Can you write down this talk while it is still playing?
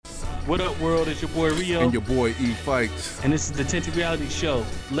What up, world? It's your boy Rio. And your boy Fikes. And this is the Tinted Reality Show.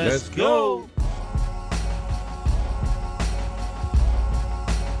 Let's go.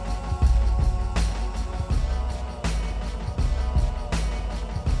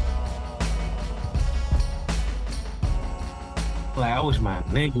 Like, I wish my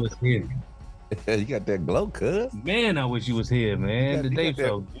nigga was here. You got that glow, cuz. Man, I wish you was here, man. The day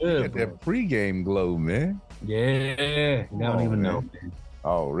felt good. You got that pregame glow, man. Yeah. You don't even know, man.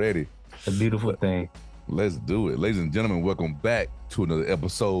 Already. A beautiful thing. Let's do it. Ladies and gentlemen, welcome back to another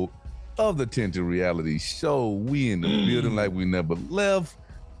episode of the Tinted Reality Show. We in the building like we never left.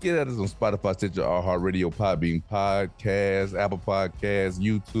 Get at us on Spotify, Stitcher, iHeartRadio, Podbean Podcast, Apple Podcasts,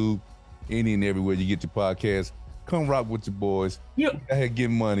 YouTube, any and everywhere you get your podcasts. Come rock with your boys. Yep. Go ahead,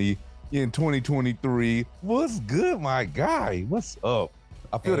 get money in 2023. What's good, my guy? What's up?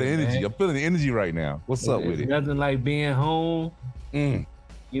 I feel the energy. Man. I'm feeling the energy right now. What's up with it? Nothing like being home.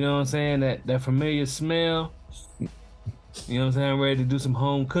 You know what I'm saying? That familiar smell. You know what I'm saying? I'm ready to do some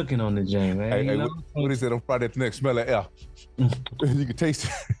home cooking on the jam, man. Hey, what is it on Friday next? Smell of air. You can taste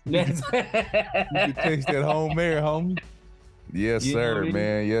it. You can taste that home air, homie. Yes, sir,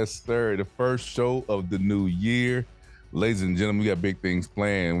 man. Yes, sir. The first show of the new year. Ladies and gentlemen, we got big things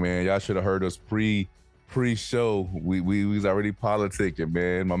planned, man. Y'all should have heard us pre-show. We was already politicking,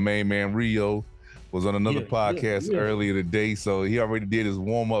 man. My main man, Rio, was on another podcast earlier today, so he already did his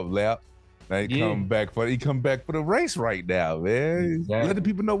warm-up lap. Now he come back for the race right now, man. Exactly. Let the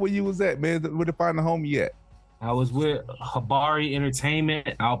people know where you was at, man. Where to find the home you at. I was with Habari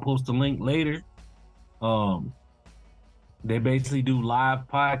Entertainment. I'll post the link later. They basically do live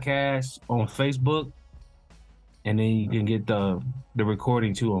podcasts on Facebook, and then you can get the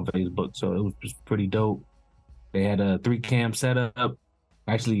recording too on Facebook. So it was just pretty dope. They had a 3-cam setup.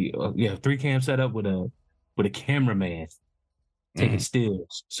 Actually, 3-cam setup with a cameraman taking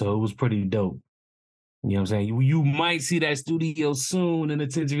stills. So it was pretty dope. You know what I'm saying? You might see that studio soon in the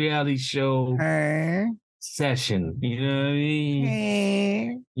Tinted Reality Show session. You know what I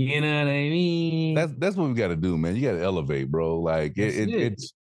mean? You know what I mean? That's what we got to do, man. You got to elevate, bro. Like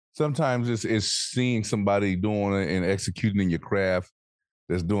it's sometimes it's seeing somebody doing it and executing in your craft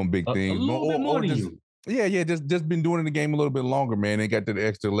that's doing big things. A little bit more than you. Yeah, just been doing the game a little bit longer, man. They got that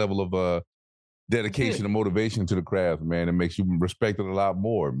extra level of dedication and motivation to the craft, man. It makes you respect it a lot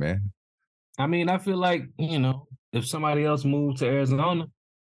more, man. I mean, I feel like, if somebody else moved to Arizona,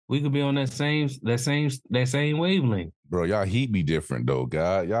 we could be on that same wavelength. Bro, y'all heat be different though,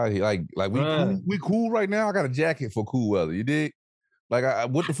 God. Y'all like we cool right now. I got a jacket for cool weather. You dig? Like,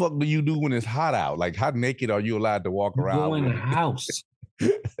 what the fuck do you do when it's hot out? Like, how naked are you allowed to walk around? Go in the house.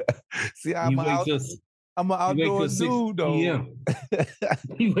 See, I'm an outdoor dude, though.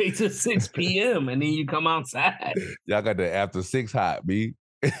 You wait till 6 p.m. and then you come outside. Y'all got the after 6 hot, B.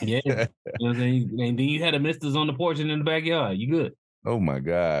 Yeah. You know what I'm saying? And then you had the misters on the porch and in the backyard. You good. Oh my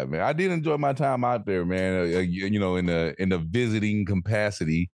God, man. I did enjoy my time out there, man. In the visiting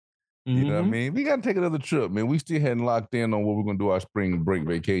capacity. You know what I mean? We gotta take another trip, man. We still hadn't locked in on where we're gonna do our spring break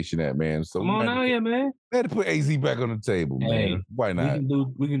vacation at, man. So come on out here, man. We had to put AZ back on the table, man. Why not?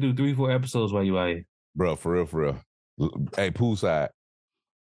 We can do 3-4 episodes while you out here. Bro, for real. Hey, poolside.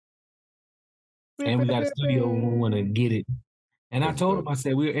 And we got a studio when we want to get it. And I told him, I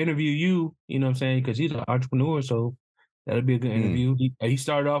said, we'll interview you, you know what I'm saying? Because he's an entrepreneur, so that'll be a good interview. We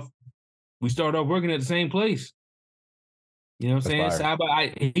started off working at the same place. You know what I'm saying? Side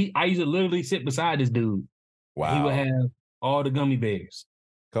by I used to literally sit beside this dude. Wow. He would have all the gummy bears.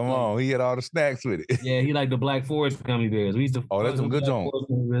 Come on, he had all the snacks with it. Yeah, he liked the Black Forest gummy bears. We used to. Oh, that's some good joint.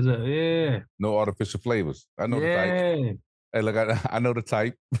 Yeah. No artificial flavors. I know the type. Hey, look, I know the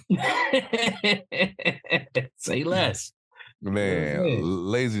type. Say less. Man,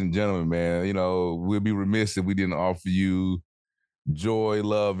 ladies and gentlemen, man, we'll be remiss if we didn't offer you joy,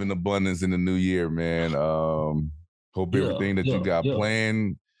 love, and abundance in the new year, man. Hope everything that you got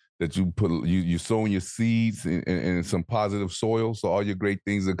planned, that you put you sowing your seeds in some positive soil, so all your great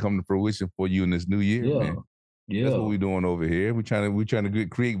things will come to fruition for you in this new year, man. Yeah, that's what we're doing over here. We're trying to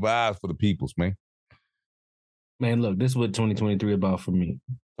create vibes for the peoples, man. Man, look, this is what 2023 about for me.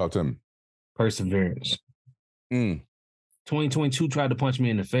 Talk to me. Perseverance. 2022 tried to punch me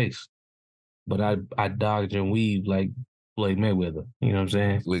in the face, but I dodged and weaved like Floyd Mayweather. You know what I'm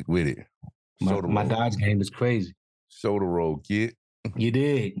saying? Slick with it. My dodge game is crazy. Show the road, kid. You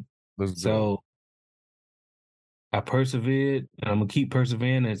did. So I persevered, and I'm gonna keep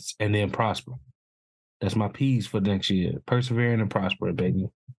persevering and then prosper. That's my P's for next year. Persevering and prospering, baby.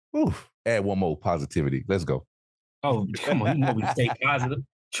 Oof. Add one more positivity. Let's go. Oh, come on. You know we stay positive.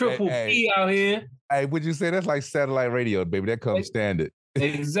 Triple P out here. Hey, would you say that's like satellite radio, baby? That comes standard.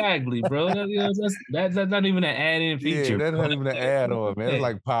 Exactly, bro. That's not even an add-in feature. Yeah, that's not even an add-on, man. It's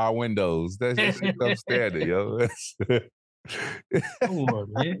like power windows. That's shit standard, yo. Come on,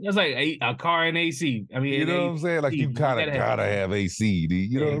 man. That's like a car and AC. I mean, you know what I'm saying? Like you kind of gotta have AC.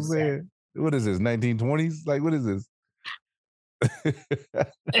 You know what I'm saying? What is this? 1920s? Like what is this?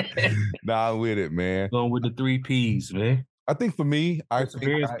 Nah, I'm with it, man. Going with the 3 P's, man. I think for me,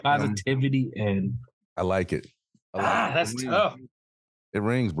 positivity, and I like it. That's tough. It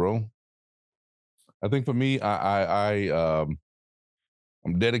rings, bro. I think for me, I'm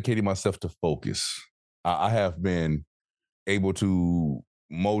dedicating myself to focus. I have been able to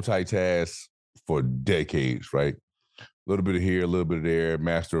multitask for decades, right? A little bit of here, a little bit of there,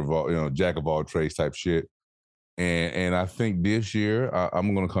 master of all, jack of all trades type shit. And I think this year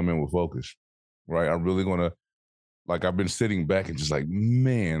I'm gonna come in with focus, right? I'm really gonna, like, I've been sitting back and just like,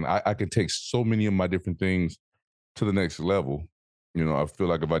 man, I could take so many of my different things to the next level. I feel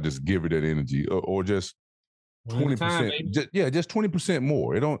like if I just give it that energy or just 20%, just 20%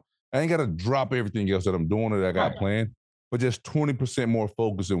 more. I ain't got to drop everything else that I'm doing or that I got planned, but just 20% more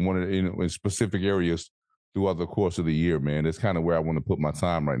focus in specific areas throughout the course of the year, man. That's kind of where I want to put my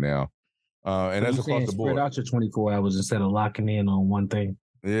time right now. And that's across the board. Spread out your 24 hours instead of locking in on one thing.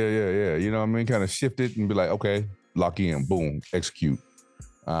 Yeah. You know what I mean? Kind of shift it and be like, okay, lock in, boom, execute.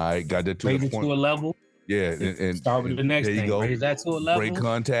 All right, got that to the point. To a level. Yeah, and start with the next thing. Go. Raise that to a level. Break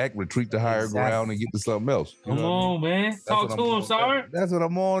contact, retreat to higher ground, and get to something else. Come on, man. Talk to him, sorry. That's what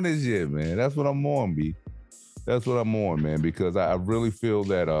I'm on this year, man. That's what I'm on, B. That's what I'm on, man, because I really feel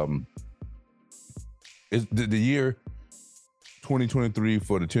that it's the year 2023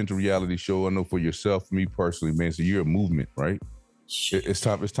 for the Tinted Reality Show. I know for yourself, for me personally, man, it's a year of movement, right? It's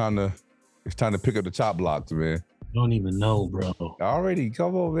time to pick up the top blocks, man. Don't even know, bro. Already,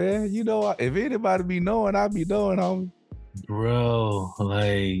 come on, man. If anybody be knowing, I be knowing, homie. Bro,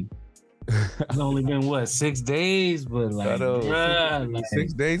 like, it's only been 6 days, but like, bruh,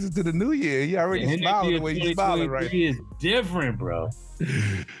 6 days into the new year, you already smiling the way you smiling right now. It's different, bro.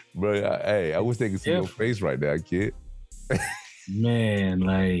 Bro, hey, I wish they could see your face right now, kid. Man,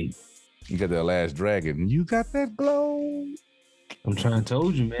 like, you got that last dragon. You got that glow. I'm trying to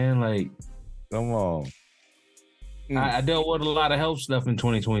told you, man. Like, come on. I dealt with a lot of health stuff in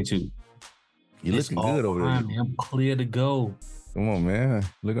 2022. You looking good over there. I'm clear to go. Come on, man.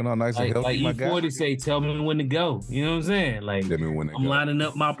 Looking all nice and healthy, like E40 say, tell me when to go. You know what I'm saying? Like, tell me when to I'm lining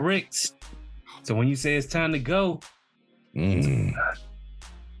up my bricks. So when you say it's time to go, you know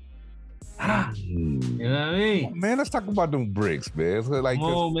what I mean? Man, let's talk about them bricks, man. Like, come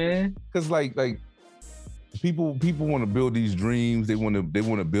on, man. Because like people want to build these dreams. They want to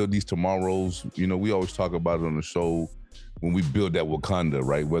build these tomorrows. We always talk about it on the show when we build that Wakanda,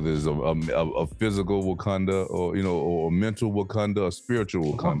 right? Whether it's a physical Wakanda or or a mental Wakanda, a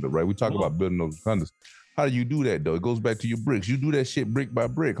spiritual Wakanda, right? We talk about building those Wakandas. How do you do that though? It goes back to your bricks. You do that shit brick by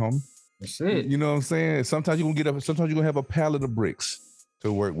brick, homie. That's it. You know what I'm saying? Sometimes you're gonna have a pallet of bricks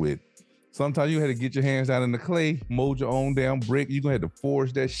to work with. Sometimes you had to get your hands down in the clay, mold your own damn brick. You're gonna have to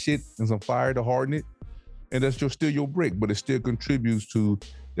forge that shit in some fire to harden it. And that's still your brick, but it still contributes to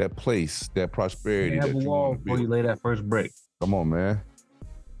that place, that prosperity. You have a wall before you lay that first brick. Come on, man.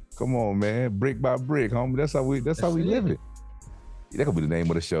 Brick by brick, homie. That's how we live it. That could be the name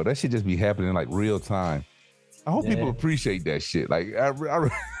of the show. That should just be happening like real time. I hope people appreciate that shit. Like I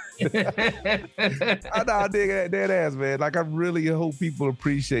dig that ass, man. Like I really hope people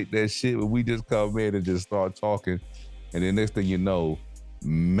appreciate that shit when we just come in and just start talking, and then next thing you know,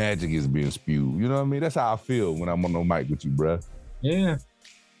 magic is being spewed. You know what I mean? That's how I feel when I'm on the mic with you, bro. Yeah.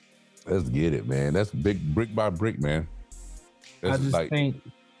 Let's get it, man. That's big brick by brick, man. That's I just think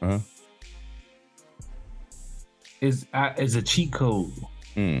it's a cheat code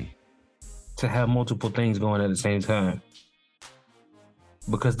to have multiple things going at the same time.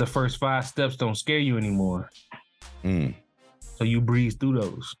 Because the first 5 steps don't scare you anymore. So you breeze through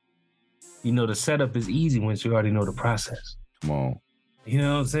those. The setup is easy once you already know the process. Come on. You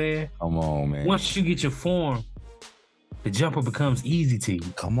know what I'm saying? Come on, man. Once you get your form, the jumper becomes easy to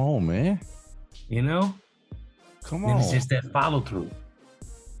you. Come on, man. Come on. And it's just that follow through.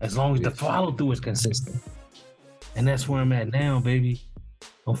 As long as the follow through is consistent. And that's where I'm at now, baby.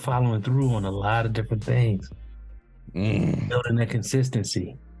 I'm following through on a lot of different things. Building that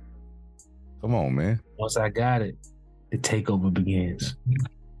consistency. Come on, man. Once I got it, the takeover begins.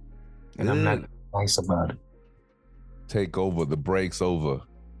 And I'm not nice about it. Take over, the break's over.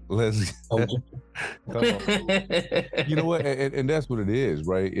 Let's come on. You know what? And that's what it is,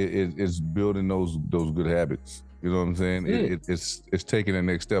 right? It's building those good habits. You know what I'm saying? It's taking the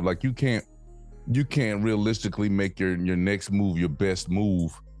next step. Like you can't you can't realistically make your next move your best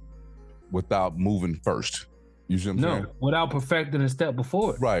move without moving first. You see what I'm saying? No, without perfecting a step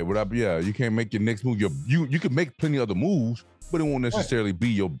before it. Right. You can't make your next move. You can make plenty of other moves, but it won't necessarily be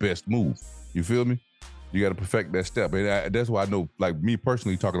your best move. You feel me? You got to perfect that step. And that's why I know, like me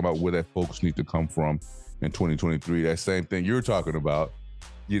personally, talking about where that focus needs to come from in 2023. That same thing you're talking about,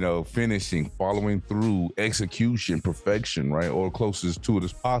 finishing, following through, execution, perfection, right? Or closest to it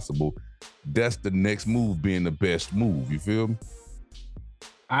as possible. That's the next move being the best move. You feel me?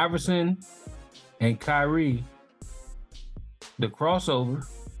 Iverson and Kyrie, the crossover,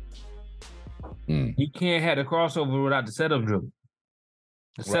 you can't have the crossover without the setup dribble.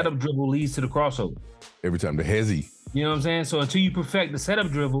 The setup dribble leads to the crossover. Every time the hezzy. You know what I'm saying? So until you perfect the setup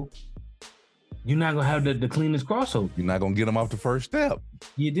dribble, you're not going to have the cleanest crossover. You're not going to get them off the first step.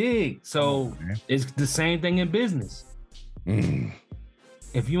 You dig? So it's the same thing in business.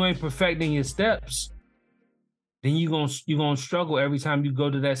 If you ain't perfecting your steps, then you're gonna struggle every time you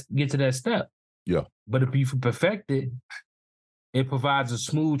get to that step. Yeah. But if you perfect it, it provides a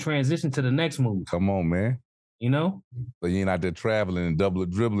smooth transition to the next move. Come on, man. So you ain't out there traveling and double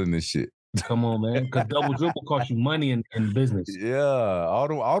dribbling and shit. Come on, man. Because double dribble costs you money in business. Yeah.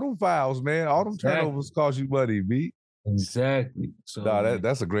 All them fouls, man. All them turnovers cost you money, B. Exactly. So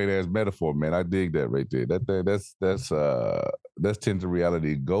that's a great ass metaphor, man. I dig that right there. That's tint to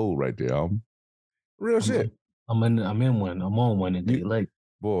reality gold right there. Real shit. I'm in one. I'm on one today. Like,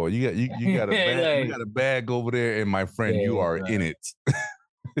 boy, you got a bag. You got a bag over there, and my friend, you are in it.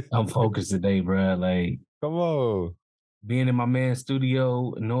 I'm focused today, bro. Like, come on. Being in my man's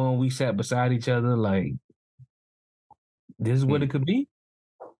studio, knowing we sat beside each other, like, this is what it could be.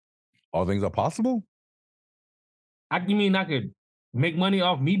 All things are possible. I could make money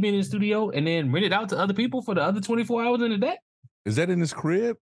off me being in the studio and then rent it out to other people for the other 24 hours in the day? Is that in his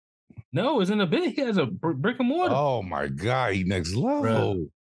crib? No, it's in a bit. He has a brick and mortar. Oh my God, he next level. Bro.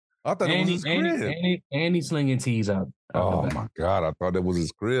 I thought it was his crib. And he's slinging teas out. Oh my God, I thought that was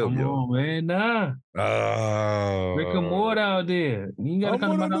his crib. Come on, man. Nah. Brick and mortar out there. You gotta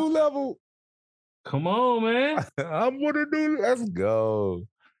come on a new level. Come on, man. I'm on a new. Let's go.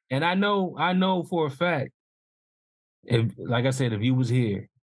 And I know for a fact, if, like I said, if you was here,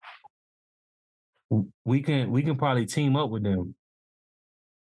 we can probably team up with them.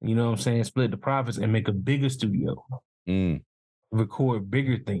 You know what I'm saying? Split the profits and make a bigger studio. Record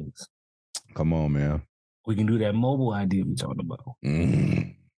bigger things. Come on, man. We can do that mobile idea we talked about.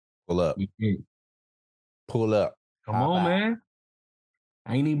 Pull up. Pull up. Come on, man.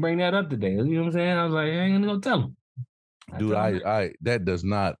 I ain't even bring that up today. You know what I'm saying? I was like, I ain't gonna go tell him. Dude, I that does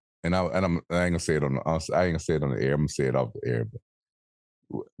not, I ain't gonna say it on the air. I'm gonna say it off the air. But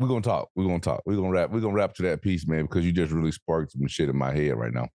we're gonna talk. We're gonna wrap to that piece, man, because you just really sparked some shit in my head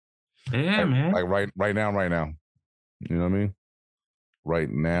right now. Yeah, man. Like right now. You know what I mean? Right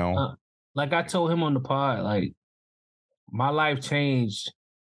now. Like I told him on the pod, like my life changed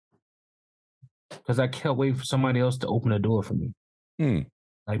because I kept waiting for somebody else to open the door for me.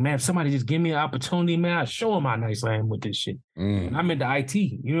 Like, man, if somebody just give me an opportunity, man, I show them how nice I am with this shit. And I'm into IT.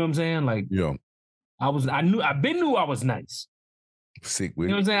 You know what I'm saying? Like, yeah, I knew I was nice. Sick with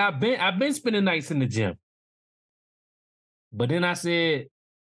you know what I'm saying? I've been spending nights in the gym. But then I said,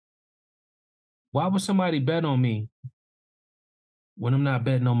 why would somebody bet on me when I'm not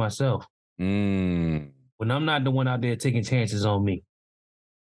betting on myself? When I'm not the one out there taking chances on me?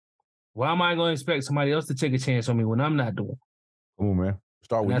 Why am I going to expect somebody else to take a chance on me when I'm not doing it? Come on, man.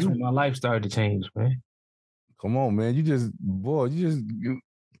 Start with you. That's when my life started to change, man. Come on, man.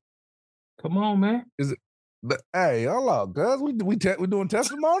 Come on, man. Is it? Hey, hello, guys. We doing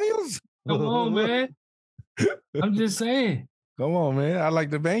testimonials. Come on, man. I'm just saying. Come on, man. I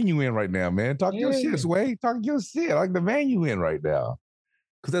like the vein you in right now, man. Talk your shit, Sway. Talk your shit. I like the vein you in right now.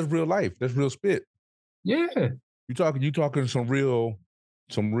 Because that's real life. That's real spit. Yeah. You talking some real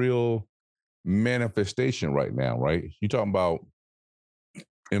manifestation right now, right? You talking about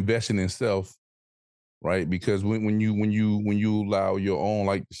investing in self, right? Because when you allow your own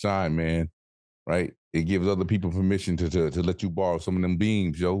light to shine, man, right? It gives other people permission to let you borrow some of them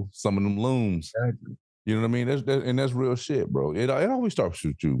beams, yo, some of them looms. Exactly. You know what I mean? That's real shit, bro. It always starts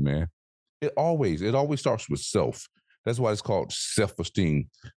with you, man. It always starts with self. That's why it's called self-esteem,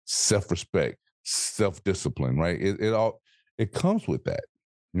 self-respect, self-discipline, right? It comes with that.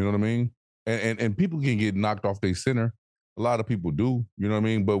 You know what I mean? And people can get knocked off their center. A lot of people do, you know what I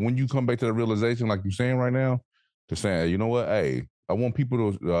mean? But when you come back to the realization, like you're saying right now, to saying, you know what, hey, I want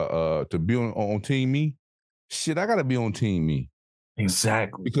people to be on team me. Shit, I gotta be on team me.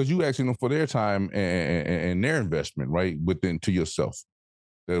 Exactly. Because you asking them for their time and their investment, right? To yourself.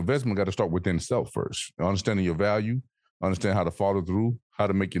 The investment got to start within itself first. Understanding your value, understand how to follow through, how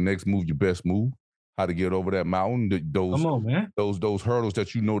to make your next move your best move, how to get over that mountain, Come on, man. those hurdles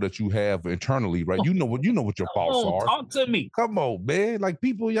that you know that you have internally, right? You know what your faults are. Talk to me. Come on, man. Like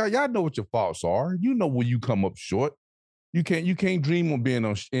people, y'all know what your faults are. You know when you come up short. You can't dream on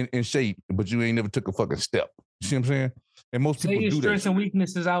being in shape, but you ain't never took a fucking step. You see what I'm saying? And most people do that. Say your strengths and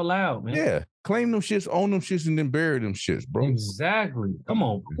weaknesses out loud, man. Yeah. Claim them shits, own them shits, and then bury them shits, bro. Exactly. Come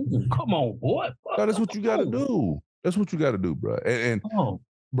on, boy. No, that's what you got to do. That's what you got to do, bro. And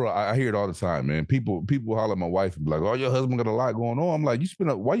bro, I hear it all the time, man. People holler at my wife and be like, "Oh, your husband got a lot going on." I'm like,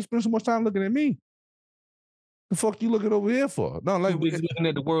 why you spend so much time looking at me? The fuck you looking over here for? No, like looking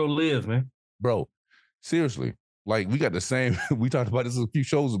at the world live, man. Bro, seriously. Like we got the same, we talked about this a few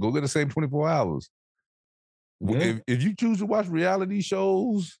shows ago. We got the same 24 hours. Yeah. If you choose to watch reality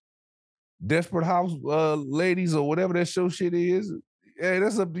shows, Desperate House Ladies or whatever that show shit is, hey,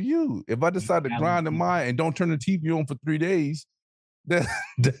 that's up to you. If I decide to grind in mine and don't turn the TV on for 3 days,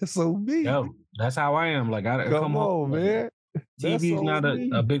 that's on me. Yo, that's how I am. Like, come on, man. TV's not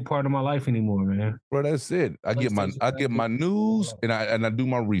a big part of my life anymore, man. Bro, that's it. I get my news and I do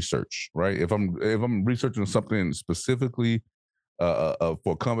my research, right? If I'm researching something specifically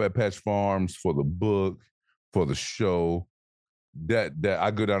for Combat Patch Farms, for the book, for the show, that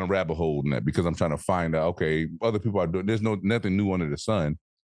I go down a rabbit hole in that because I'm trying to find out, okay, other people are doing, there's nothing new under the sun,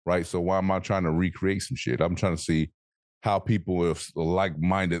 right? So why am I trying to recreate some shit? I'm trying to see how people with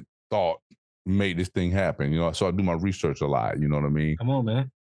like-minded thought made this thing happen, so I do my research a lot, you know what I mean? Come on, man.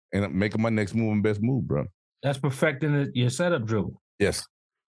 And I'm making my next move and best move, bro. That's perfecting your setup drill. Yes.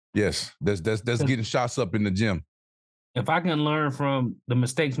 That's getting shots up in the gym. If I can learn from the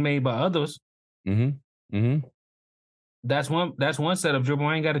mistakes made by others, that's one setup dribble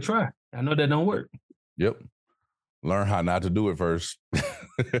I ain't got to try. I know that don't work. Yep. Learn how not to do it first.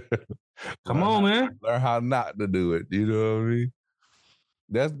 Come on, man. Learn how not to do it. You know what I mean?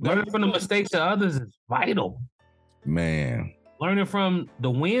 Learning from the mistakes of others is vital. Man. Learning from the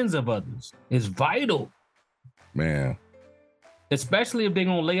wins of others is vital. Man. Especially if they're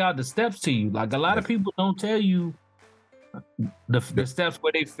going to lay out the steps to you. Like a lot of people don't tell you the steps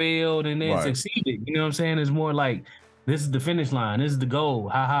where they failed and then succeeded. You know what I'm saying? It's more like, this is the finish line. This is the goal.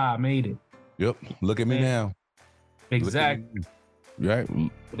 Ha ha, I made it. Yep. Look at me now. Exactly. Right.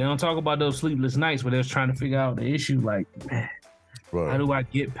 But they don't talk about those sleepless nights where they're trying to figure out the issue. Like, man, how do I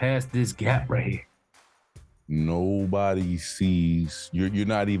get past this gap right here? Nobody sees, you're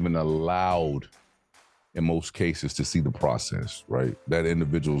not even allowed in most cases to see the process, right? That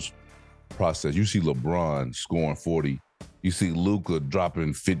individual's process. You see LeBron scoring 40. You see Luka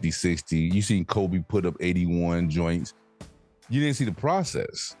dropping 50, 60. You seen Kobe put up 81 joints. You didn't see the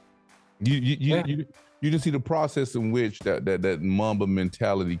process. You didn't see the process in which that Mamba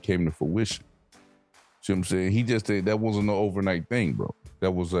mentality came to fruition. See what I'm saying? He just that wasn't an overnight thing, bro.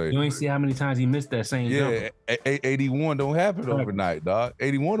 That was you ain't see how many times he missed that same jumper. 81 don't happen overnight, dog.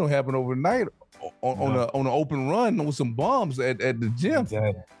 81 don't happen overnight on an open run with some bombs at the gym.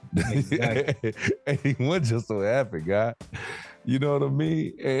 Exactly. 81 just so happened, guy. You know what I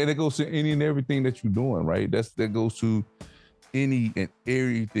mean? And it goes to any and everything that you're doing, right? That goes to any and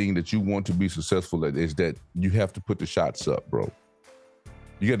everything that you want to be successful at, is that you have to put the shots up, bro.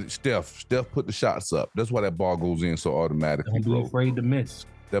 You got Steph put the shots up. That's why that ball goes in so automatically, bro. Don't be afraid to miss.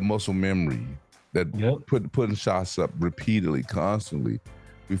 That muscle memory, that putting shots up repeatedly, constantly,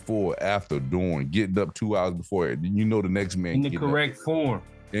 before, after, during, getting up 2 hours before it. You know the next man in the correct form.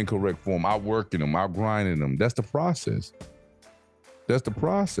 Incorrect form. Out working them, out grinding them. That's the process. That's the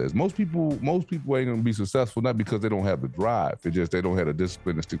process. Most people ain't gonna be successful not because they don't have the drive. It's just they don't have the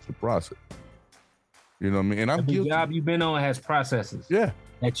discipline to stick to the process. You know what I mean? And I'm guilty. The job you've been on has processes. Yeah.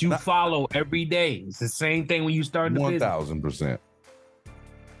 That you follow every day. It's the same thing when you start the business. 1,000%.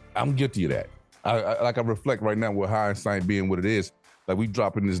 I'm guilty of that. I reflect right now with hindsight being what it is. Like we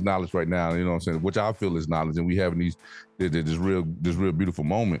dropping this knowledge right now, you know what I'm saying? Which I feel is knowledge, and we having this real beautiful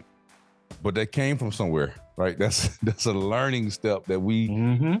moment. But that came from somewhere, right? That's a learning step that we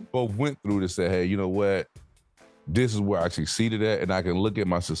both went through to say, hey, you know what? This is where I succeeded at, and I can look at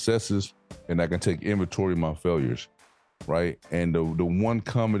my successes and I can take inventory of my failures, right? And the one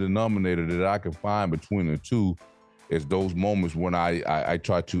common denominator that I can find between the two is those moments when I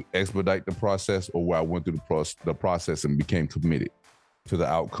tried to expedite the process, or where I went through the process and became committed to the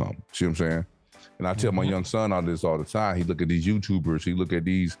outcome. See what I'm saying? And I tell my young son all this all the time. He look at these YouTubers, he look at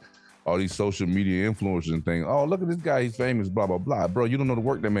all these social media influencers and think, oh, look at this guy, he's famous, blah, blah, blah. Bro, you don't know the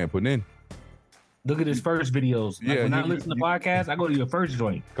work that man putting in. Look at his first videos. Like when I listen to podcasts, I go to your first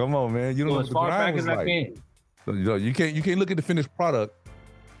joint. Come on, man. You don't know as far back as I can. So, you can't look at the finished product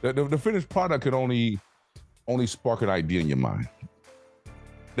The finished product could only spark an idea in your mind.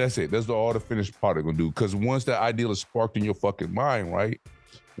 That's it. That's all the finished product gonna do. Because once that idea is sparked in your fucking mind, right?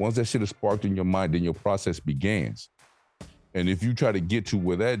 Once that shit is sparked in your mind, then your process begins. And if you try to get to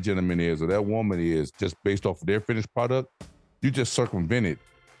where that gentleman is or that woman is just based off of their finished product, you just circumvented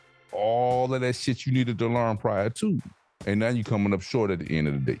all of that shit you needed to learn prior to. And now you're coming up short at the end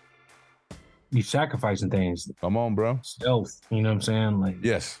of the day. You sacrificing things. Come on, bro. Self, you know what I'm saying? Like,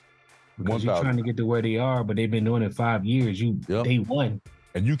 yes. Because you're trying to get to where they are, but they've been doing it 5 years. They won.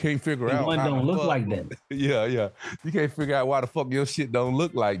 And you can't figure out one don't look like that. Yeah. You can't figure out why the fuck your shit don't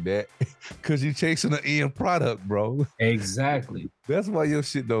look like that. Cause you chasing the end product, bro. Exactly. That's why your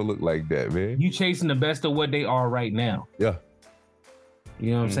shit don't look like that, man. You chasing the best of what they are right now. Yeah.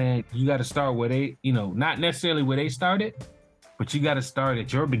 You know what I'm saying? You got to start where they, not necessarily where they started, but you got to start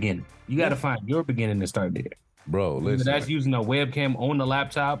at your beginning. You got to find your beginning to start there. Bro, listen. That's using a webcam on the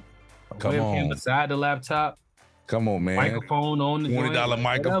laptop, webcam beside the laptop. Come on, man. Microphone on the $20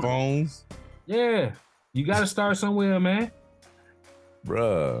 microphones. Yeah. You got to start somewhere, man.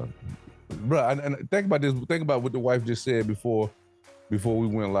 Bruh, and think about this. Think about what the wife just said before we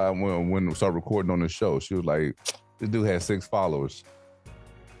went live, when we started recording on the show. She was like, this dude had 6 followers.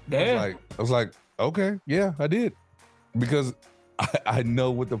 Yeah. I was like, okay, yeah, I did. Because I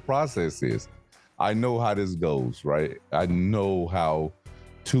know what the process is. I know how this goes, right? I know how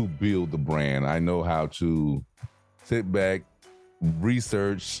to build the brand. I know how to sit back,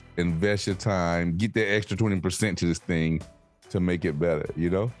 research, invest your time, get that extra 20% to this thing to make it better,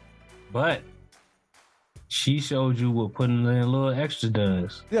 But she showed you what putting in a little extra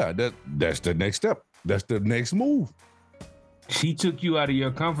does. Yeah, that's the next step. That's the next move. She took you out of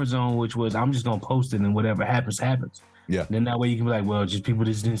your comfort zone, which was, I'm just going to post it and whatever happens, happens. Yeah. Then that way you can be like, well, just people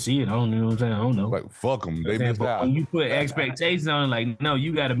just didn't see it. I don't know what I'm saying. I don't know. Like, fuck them. They missed out. When you put expectations on it, like, no,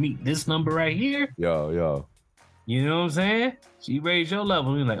 you got to meet this number right here. Yeah. You know what I'm saying? She raised your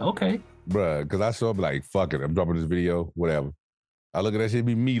level. You're like, okay. Bruh, because I saw like, fuck it. I'm dropping this video, whatever. I look at that shit,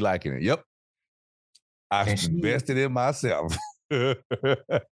 be me liking it. Yep. I invested in myself.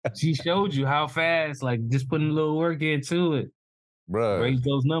 She showed you how fast, like, just putting a little work into it. Bruh. Raise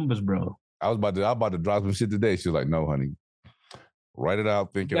those numbers, bro. I was about to drop some shit today. She was like, no, honey. Write it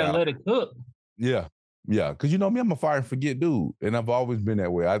out, think it out. Let it cook. Yeah. Because you know me, I'm a fire and forget dude. And I've always been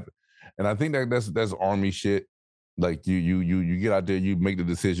that way. I think that's army shit. Like you get out there, you make the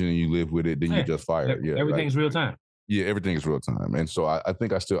decision and you live with it, then you just fire. Yeah. Everything's real time. Yeah, everything is real time. And so I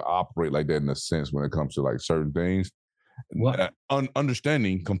think I still operate like that in a sense when it comes to like certain things.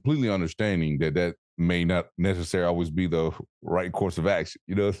 Completely understanding that may not necessarily always be the right course of action,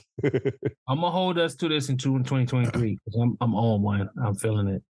 I'm gonna hold us to this in 2023 because I'm on one. I'm feeling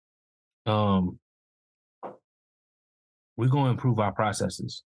it. We're gonna improve our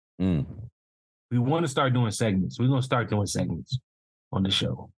processes. We want to start doing segments. We're gonna start doing segments on the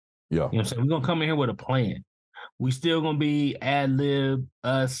show. Yeah. You know what I'm saying? We're gonna come in here with a plan. We still gonna be ad-lib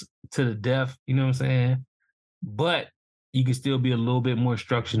us to the death, you know what I'm saying? But you can still be a little bit more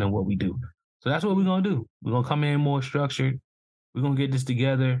structured than what we do. So that's what we're going to do. We're going to come in more structured. We're going to get this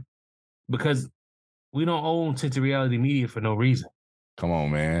together because we don't own Tinted Reality Media for no reason. Come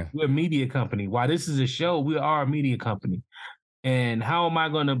on, man. We're a media company. While this is a show, we are a media company. And how am I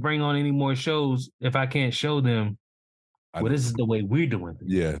going to bring on any more shows if I can't show them, this is the way we're doing it.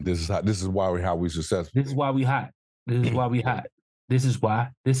 Yeah, this is why we're successful. This is why we hot. This is why we hot. This is why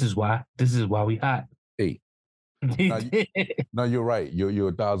we hot. Hey. No, you're right. You're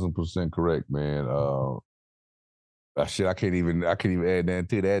 1,000% correct, man. Shit, I can't even add that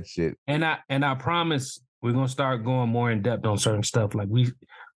to that shit. And I promise we're gonna start going more in depth on certain stuff. Like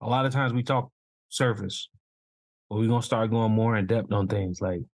a lot of times we talk surface, but we're gonna start going more in depth on things.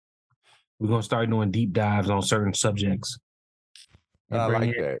 Like we're gonna start doing deep dives on certain subjects. I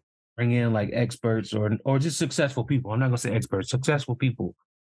like that. Bring in like experts or just successful people. I'm not gonna say experts, successful people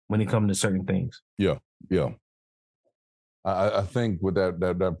when it comes to certain things. Yeah. I think with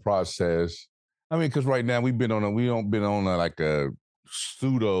that process, I mean, because right now we don't been on like a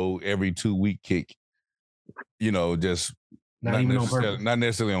pseudo every 2-week kick, just not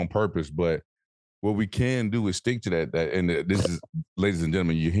necessarily on purpose, but what we can do is stick to that. And this is, ladies and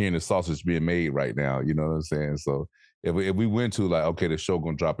gentlemen, you're hearing the sausage being made right now. You know what I'm saying? So if we went to like, okay, the show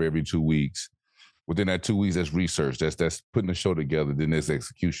gonna drop every 2 weeks. Within that 2 weeks, that's research. That's putting the show together. Then there's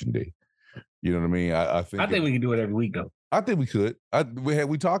execution day. You know what I mean? I think we can do it every week though. I think we could.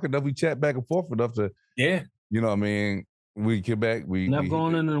 We talk enough. We chat back and forth enough to. Yeah. You know what I mean? We get back. Enough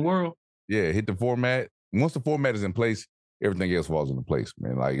going on in the world. Yeah, hit the format. Once the format is in place, everything else falls into place,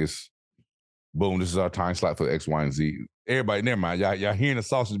 man. Like it's boom. This is our time slot for X, Y, and Z. Everybody, never mind. Y'all hearing the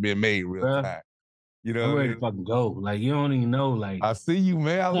sausage being made real time. You know, I'm ready to fucking go. Like, you don't even know. Like, I see you,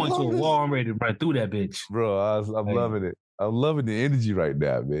 man. I point to a wall. I'm ready to run through that bitch, bro. I'm loving it. I'm loving the energy right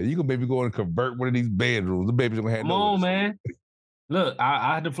now, man. You can maybe go and convert one of these bedrooms. The baby's gonna have Come on, man. Look,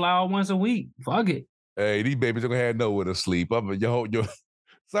 I had to fly out once a week. Fuck it. Hey, these babies are gonna have nowhere to sleep.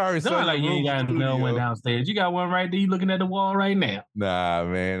 Sorry, it's son. Not like you ain't got another one downstairs. You got one right there. You looking at the wall right now. Nah,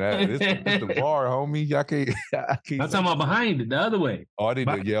 man. It's the bar, homie. I can't. I'm talking about behind it, the other way. Oh, I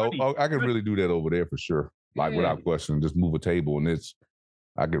didn't. Yeah, I can really do that over there for sure. Like without question, just move a table and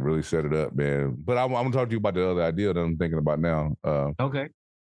I could really set it up, man. But I'm gonna talk to you about the other idea that I'm thinking about now. Okay.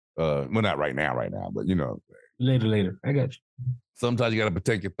 Well, not right now, but you know. Later. I got you. Sometimes you gotta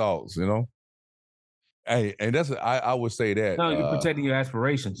protect your thoughts, you know. Hey, and that's I would say that. No, you're protecting your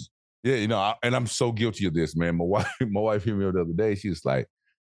aspirations. Yeah, you know, and I'm so guilty of this, man. My wife hit me up the other day. She was like,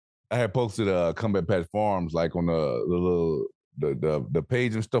 I had posted Comeback Patch Farms like on the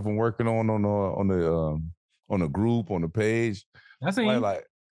page and stuff I'm working on the group on the page. That's like,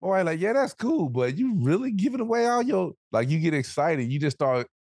 yeah, that's cool, but you really giving away all your you get excited, you just start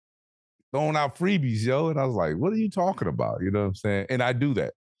throwing out freebies, yo. And I was like, what are you talking about? You know what I'm saying? And I do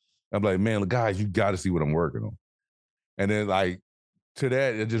that. I'm like, man, guys, you got to see what I'm working on. And then to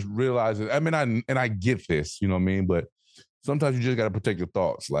that, I just realized I mean, I get this, you know what I mean? But sometimes you just got to protect your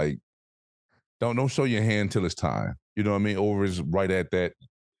thoughts. Like, don't show your hand till it's time. You know what I mean? Or it's right at that.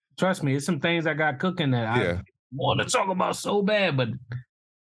 Trust me, it's some things I got cooking that I want to talk about so bad, but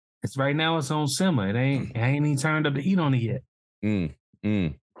it's right now it's on simmer. I ain't even turned up the heat on it yet.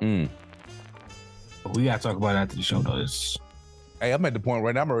 But we gotta talk about it after the show, though. Hey, I'm at the point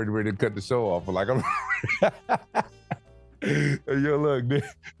right now. I'm already ready to cut the show off. Like I'm. Yo, look,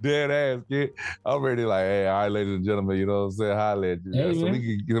 dead ass kid. I'm ready. Like, hey, all right, ladies and gentlemen. You know what I'm saying? Holla at you. Hey, so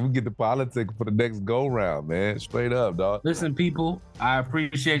we can get the politics for the next go round, man. Straight up, dog. Listen, people, I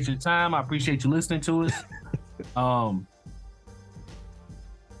appreciate your time. I appreciate you listening to us.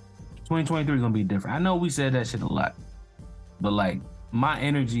 2023 gonna be different. I know we said that shit a lot, but my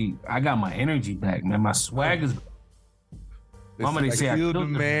energy, I got my energy back, man. My swag is. Mama, they say I killed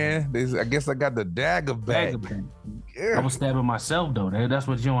him, man. I guess I got the dagger back. Yeah. I was stabbing myself, though. That's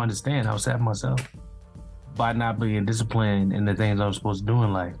what you don't understand. I was stabbing myself by not being disciplined in the things I was supposed to do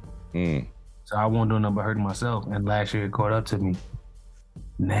in life. So I won't do nothing but hurting myself. And last year it caught up to me.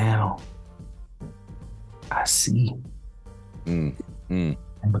 Now I see. And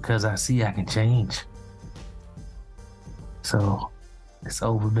because I see, I can change. So it's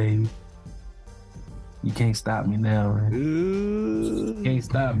over, baby. You can't stop me now, man. You can't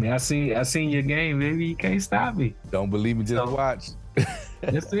stop me. I seen your game, baby. You can't stop me. Don't believe me, just watch.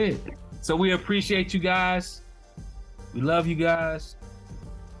 That's it. So we appreciate you guys. We love you guys.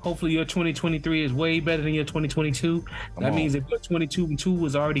 Hopefully your 2023 is way better than your 2022. That means if your 2022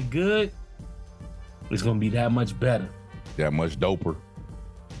 was already good, it's gonna be that much better. That much doper.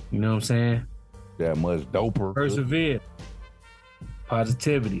 You know what I'm saying? That much doper. Persevere.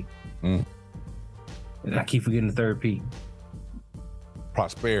 Positivity. And I keep forgetting the third P.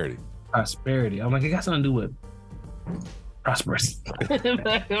 Prosperity. I'm like, it got something to do with prosperous.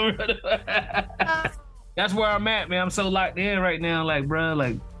 That's where I'm at, man. I'm so locked in right now. Like,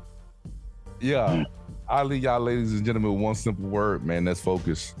 bro, yeah. I'll leave y'all, ladies and gentlemen, with one simple word, man. That's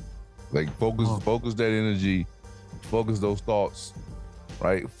focus. Focus that energy. Focus those thoughts,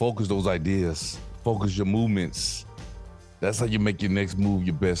 right? Focus those ideas. Focus your movements. That's how you make your next move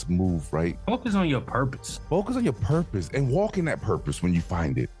your best move, right? Focus on your purpose. Focus on your purpose and walk in that purpose when you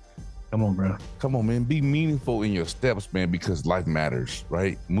find it. Come on, bro. Come on, man. Be meaningful in your steps, man, because life matters,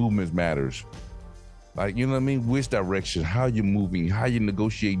 right? Movements matters. You know what I mean? Which direction, how you're moving, how you're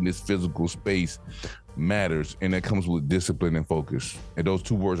negotiating this physical space matters. And that comes with discipline and focus. And those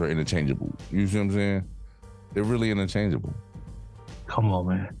two words are interchangeable. You see what I'm saying? They're really interchangeable. Come on,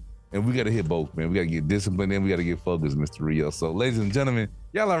 man. And we got to hit both, man. We got to get disciplined and we got to get focused, Mr. Rio. So, ladies and gentlemen,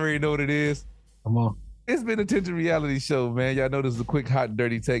 y'all already know what it is. Come on. It's been a Attention Reality Show, man. Y'all know this is a quick, hot,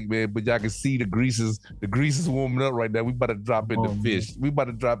 dirty take, man. But y'all can see the greases warming up right now. We about to drop in the fish. We about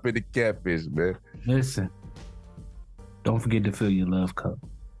to drop in the catfish, man. Listen, don't forget to fill your love cup.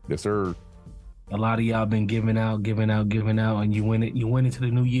 Yes, sir. A lot of y'all been giving out, and you went into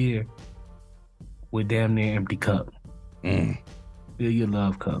the new year with damn near empty cup. Fill your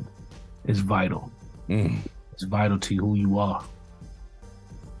love cup. It's vital. It's vital to who you are.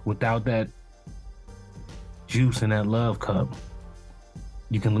 Without that juice in that love cup,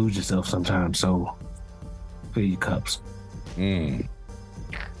 you can lose yourself sometimes. So fill your cups. I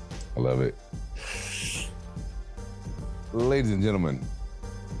love it. Ladies and gentlemen,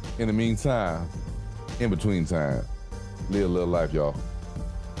 in the meantime, in between time, Live a little life, y'all.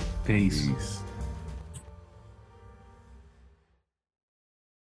 Peace.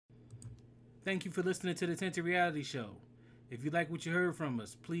 Thank you for listening to the Tinted Reality Show. If you like what you heard from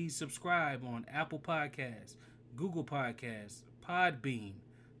us, please subscribe on Apple Podcasts, Google Podcasts, Podbean,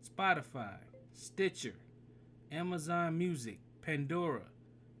 Spotify, Stitcher, Amazon Music, Pandora,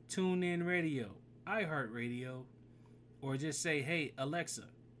 TuneIn Radio, iHeartRadio, or just say, "Hey, Alexa,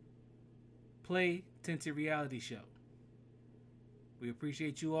 play Tinted Reality Show." We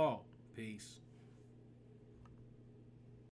appreciate you all. Peace.